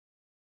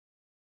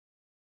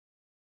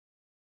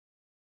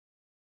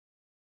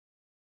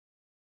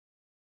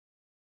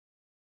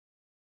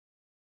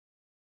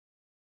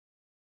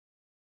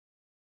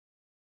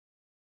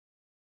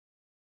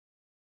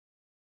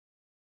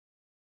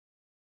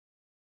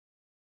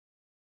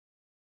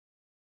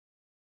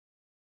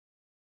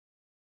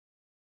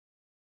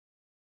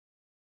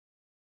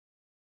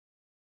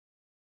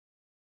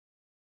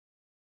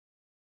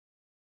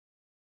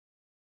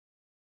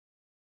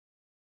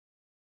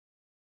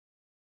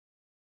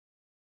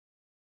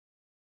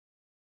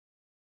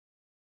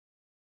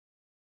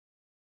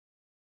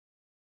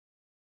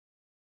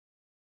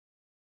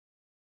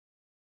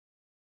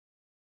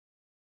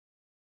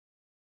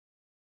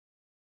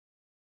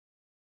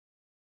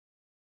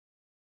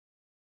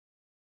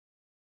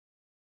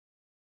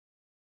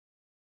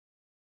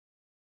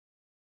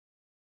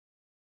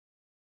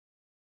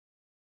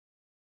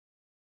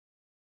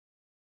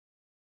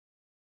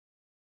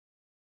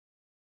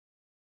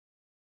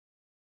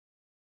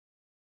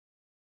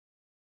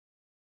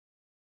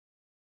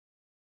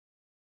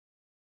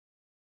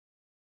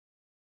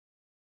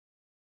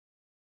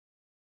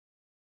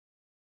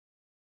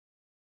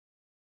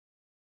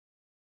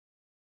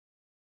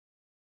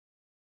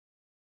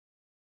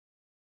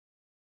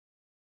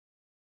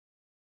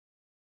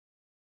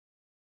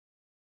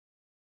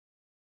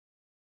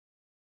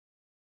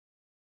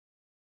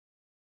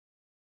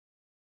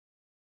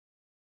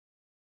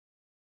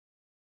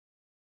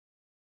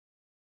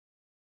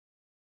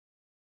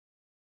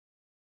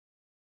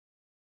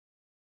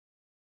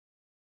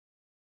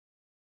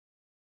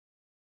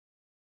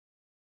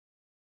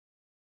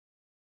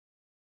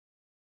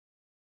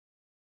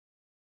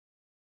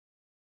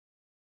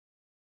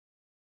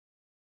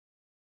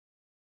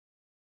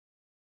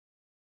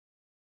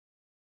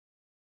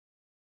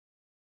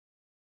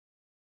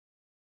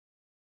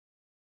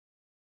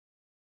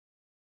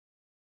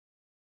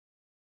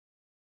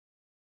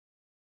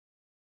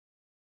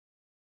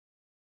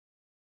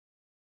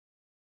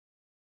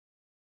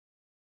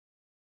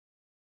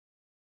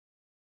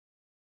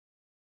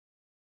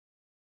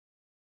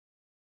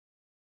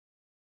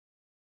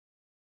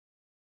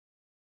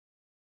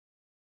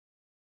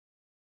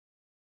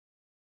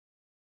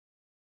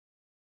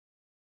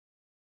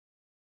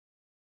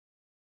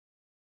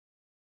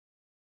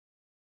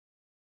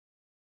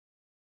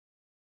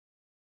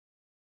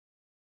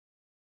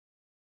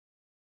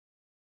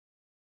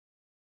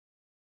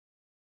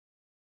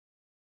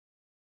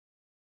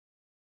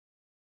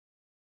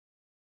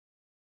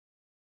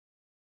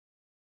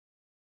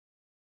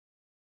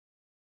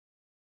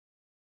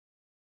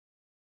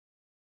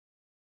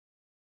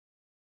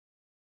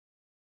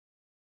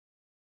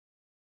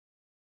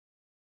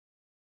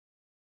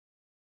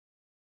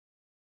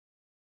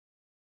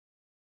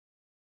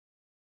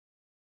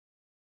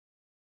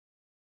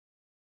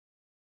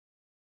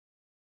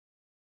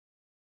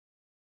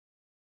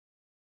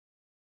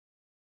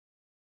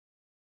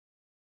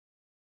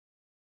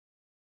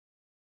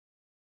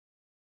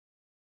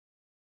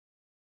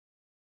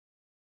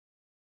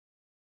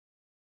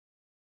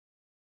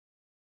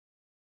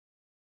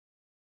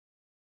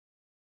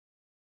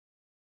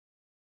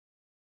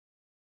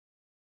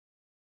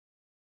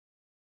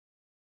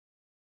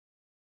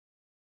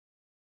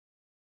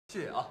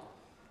谢谢啊。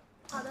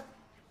好的。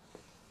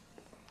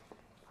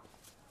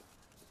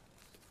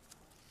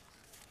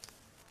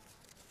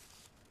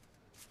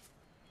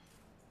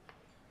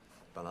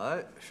本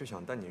来是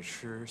想带你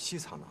吃西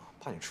餐的，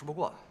怕你吃不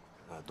惯。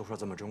都说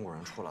咱们中国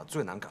人出来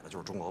最难改的就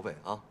是中国胃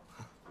啊。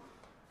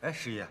哎，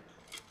师爷，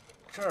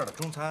这儿的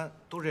中餐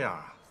都这样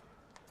啊？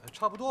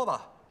差不多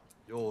吧，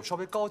有稍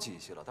微高级一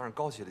些了，但是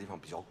高级的地方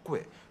比较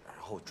贵，然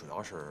后主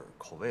要是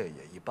口味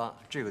也一般。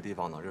这个地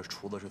方呢，这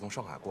厨子是从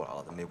上海过来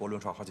了，在美国轮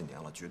船好几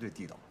年了，绝对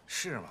地道。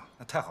是吗？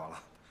那太好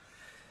了。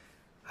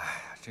哎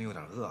呀，真有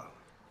点饿了。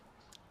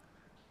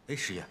哎，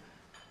师爷，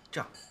这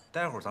样，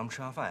待会儿咱们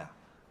吃完饭呀，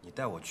你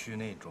带我去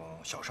那种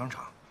小商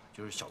场，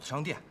就是小的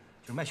商店，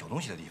就是卖小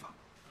东西的地方。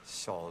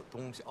小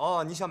东西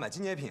哦，你想买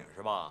纪念品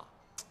是吧？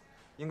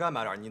应该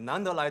买点。你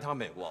难得来一趟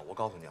美国，我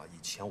告诉你啊，以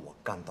前我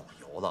干导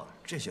游的，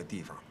这些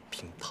地方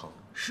拼汤。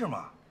是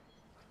吗？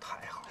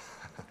太好了，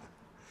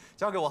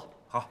交给我。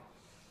好，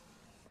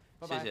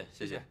拜拜。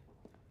谢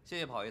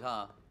谢跑一趟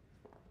啊。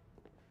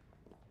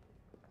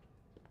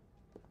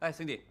哎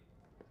 ，Cindy，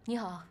 你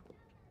好。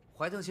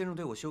怀特先生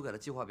对我修改的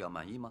计划表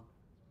满意吗？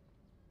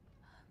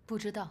不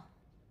知道。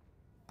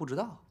不知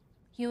道？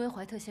因为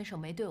怀特先生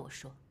没对我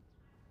说。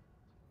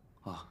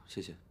啊，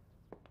谢谢。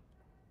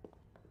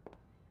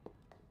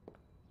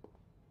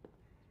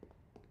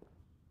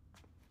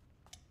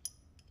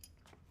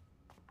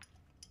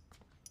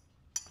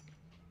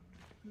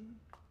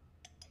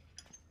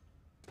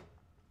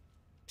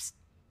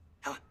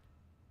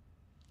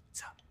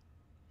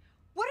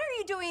What are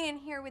you doing in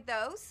here with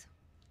those?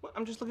 Well,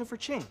 I'm just looking for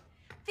Ching.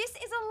 This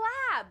is a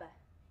lab.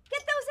 Get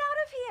those out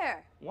of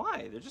here.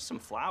 Why? They're just some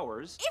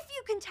flowers. If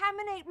you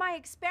contaminate my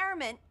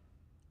experiment,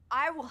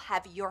 I will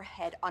have your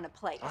head on a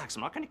plate. Relax,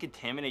 I'm not going to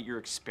contaminate your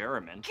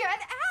experiment. Get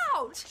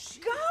out!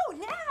 Go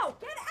now!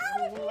 Get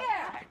out of here!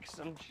 Relax,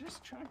 I'm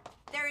just trying.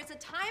 There is a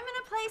time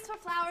and a place for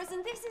flowers,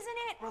 and this isn't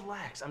it.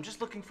 Relax, I'm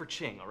just looking for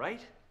Ching, all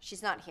right?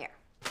 She's not here.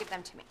 Give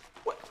them to me.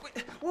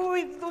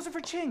 Wait, those are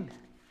for Ching.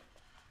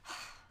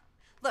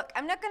 Look,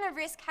 I'm not gonna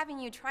risk having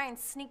you try and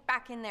sneak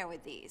back in there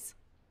with these.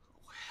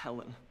 Oh,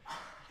 Helen,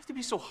 you have to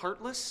be so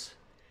heartless.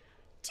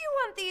 Do you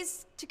want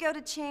these to go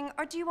to Ching,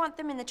 or do you want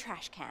them in the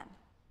trash can?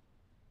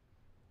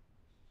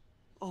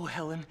 Oh,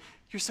 Helen,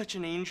 you're such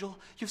an angel.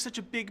 You have such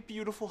a big,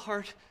 beautiful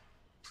heart.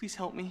 Please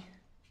help me.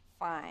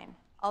 Fine.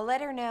 I'll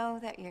let her know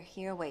that you're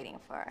here waiting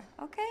for her,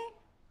 okay?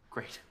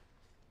 Great.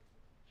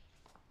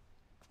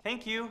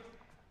 Thank you.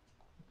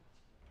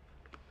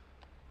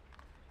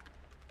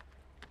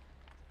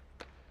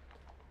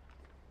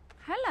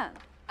 Helen,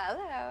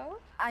 Hello.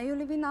 are you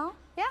leaving now?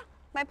 Yeah,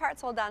 my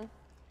part's all done.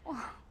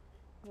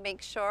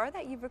 Make sure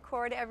that you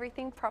record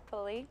everything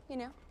properly, you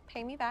know,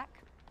 pay me back.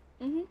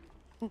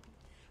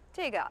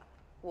 这个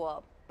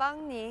我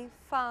帮你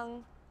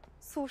放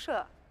宿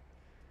舍.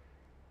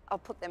 I'll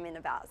put them in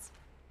a vase.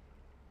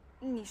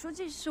 你说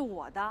这是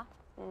我的？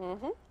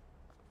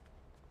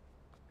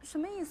什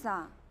么意思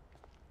啊？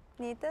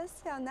你的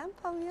小男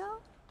朋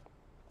友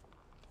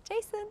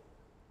Jason.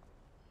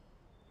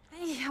 哎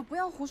呀，不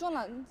要胡说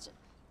了，这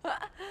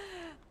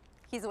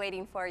He's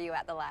waiting for you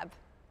at the lab.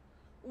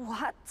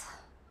 What?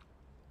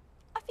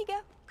 Off you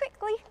go,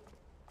 quickly.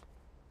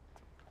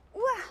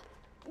 哇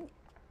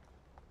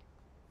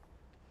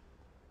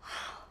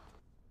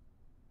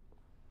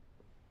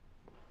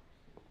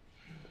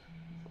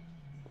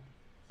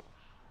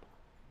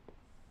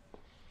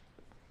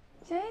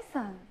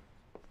！Jason，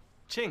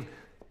 Ching，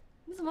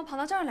 你怎么跑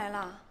到这儿来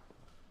了？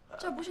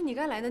这不是你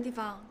该来的地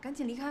方，赶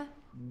紧离开。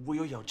我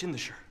有咬针的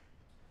事。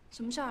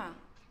什么事儿啊？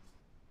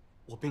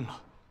我病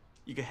了，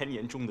一个很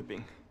严重的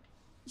病。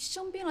你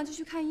生病了就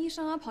去看医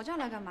生啊，跑这儿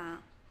来干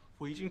嘛？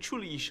我已经去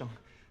了医生，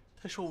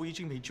他说我已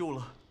经没救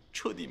了，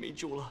彻底没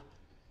救了。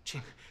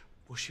Ching，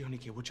我需要你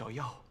给我找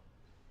药。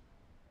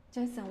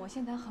Jason， 我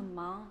现在很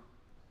忙。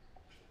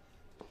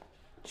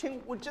Ching，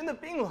我真的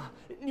病了，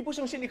你不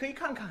相信你可以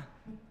看看。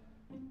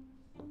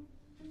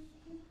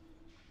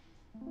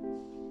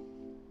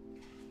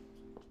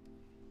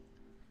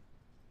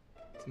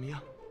怎么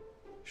样？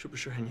是不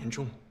是很严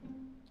重？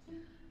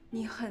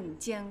你很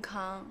健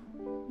康，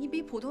你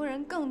比普通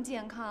人更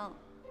健康。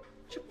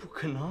这不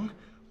可能！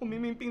我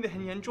明明病得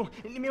很严重，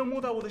你没有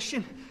摸到我的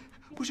心，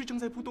不是正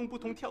在扑通扑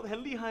通跳得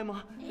很厉害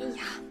吗？哎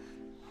呀，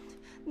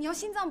你要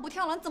心脏不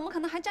跳了，怎么可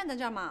能还站在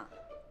这儿嘛？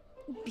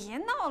你别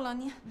闹了，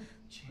你。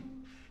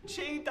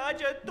请大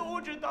家都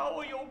知道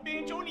我有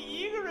病，就你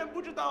一个人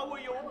不知道我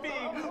有病。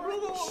如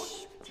果我……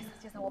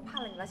杰森，我怕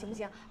了你了，行不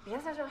行？别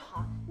在这儿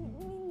好，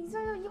你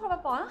这一会儿把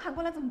保安喊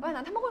过来怎么办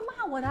呢？他们会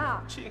骂我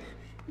的。请，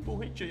你不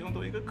会这样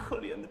对一个可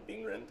怜的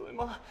病人，对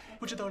吗？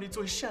不知道你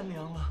最善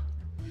良了。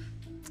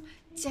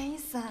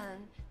Jason，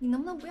 你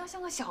能不能不要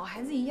像个小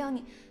孩子一样？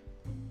你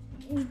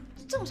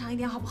正常一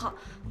点好不好？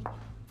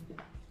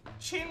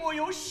请，我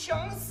有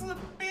相思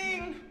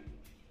病。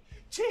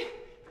请，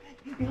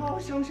你好好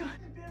想想，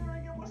别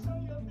人给我上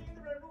养病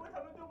的人，如果他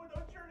们得不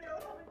到治疗，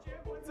他们结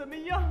果怎么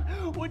样？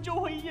我就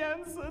会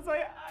淹死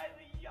在爱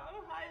的洋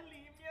海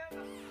里面。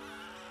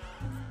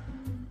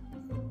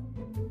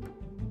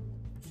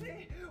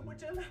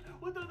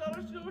我得到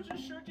的时候是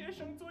世界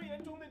上最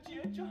严重的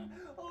结症。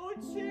哦，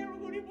亲，如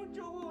果你不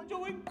救我，我就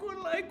会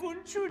滚来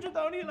滚去，直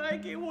到你来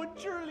给我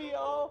治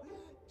疗。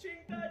请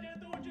大家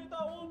都知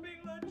道我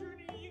病了，只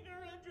你一个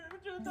人知不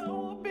知道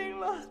我病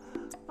了？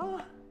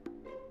啊！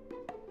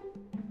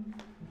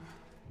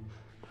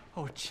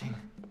哦，亲，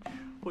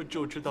我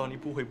就知道你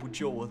不会不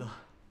救我的。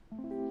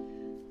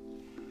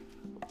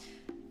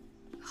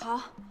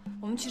好，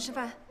我们去吃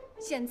饭，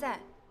现在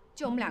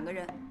就我们2个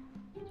人。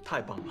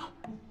太棒了。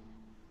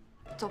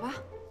走吧。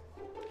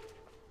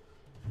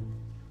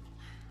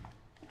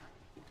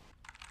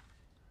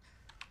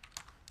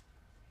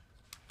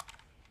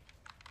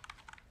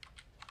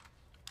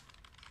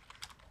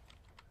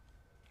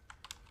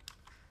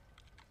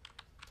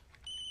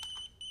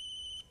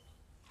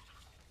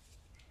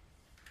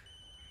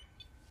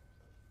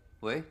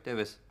喂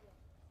 ，Davis。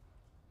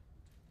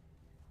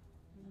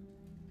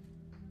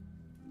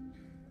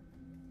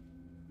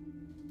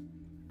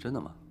真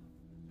的吗？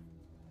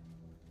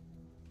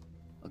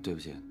对不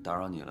起，打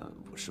扰你了，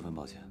我十分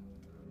抱歉。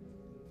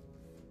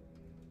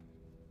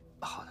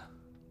好的，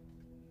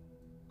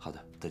好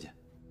的，再见。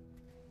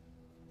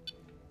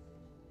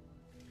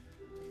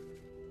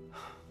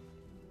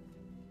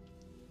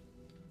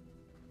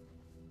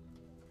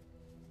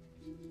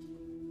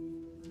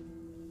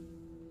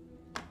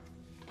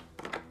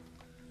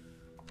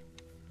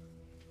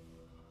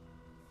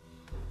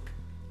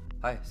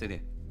嗨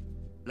，CD，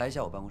 来一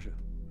下我办公室。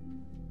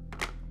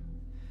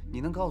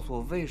你能告诉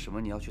我为什么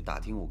你要去打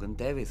听我跟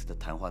Davis 的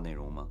谈话内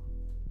容吗？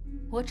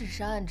我只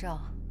是按照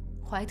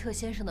怀特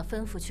先生的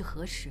吩咐去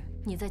核实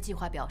你在计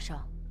划表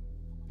上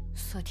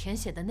所填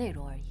写的内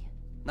容而已。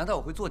难道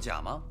我会作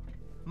假吗？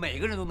每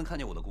个人都能看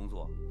见我的工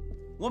作，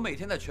我每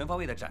天在全方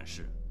位的展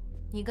示。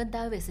你跟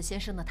Davis 先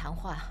生的谈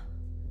话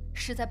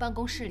是在办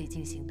公室里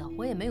进行的，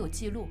我也没有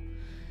记录，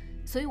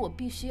所以我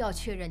必须要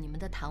确认你们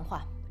的谈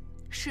话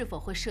是否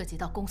会涉及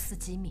到公司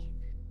机密。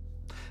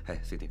嘿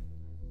 ，CD，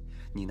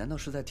 你难道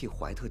是在替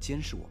怀特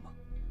监视我吗？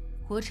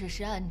我只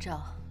是按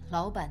照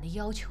老板的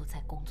要求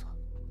在工作。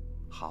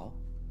好。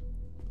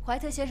怀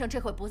特先生这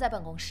会不在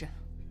办公室。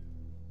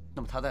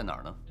那么他在哪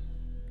儿呢？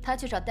他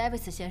去找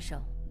Davis 先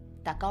生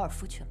打高尔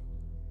夫去了。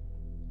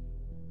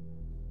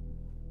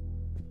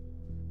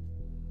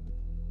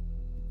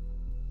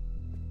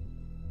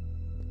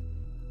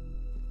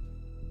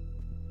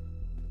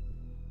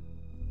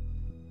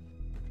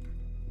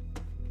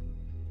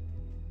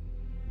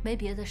没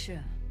别的事，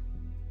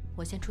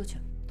我先出去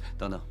了。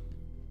等等，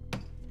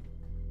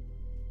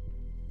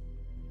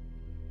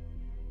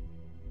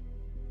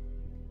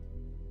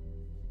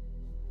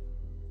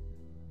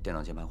电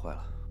脑键盘坏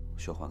了，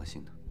需要换个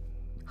新的。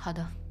好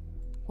的，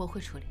我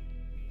会处理。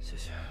谢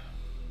谢。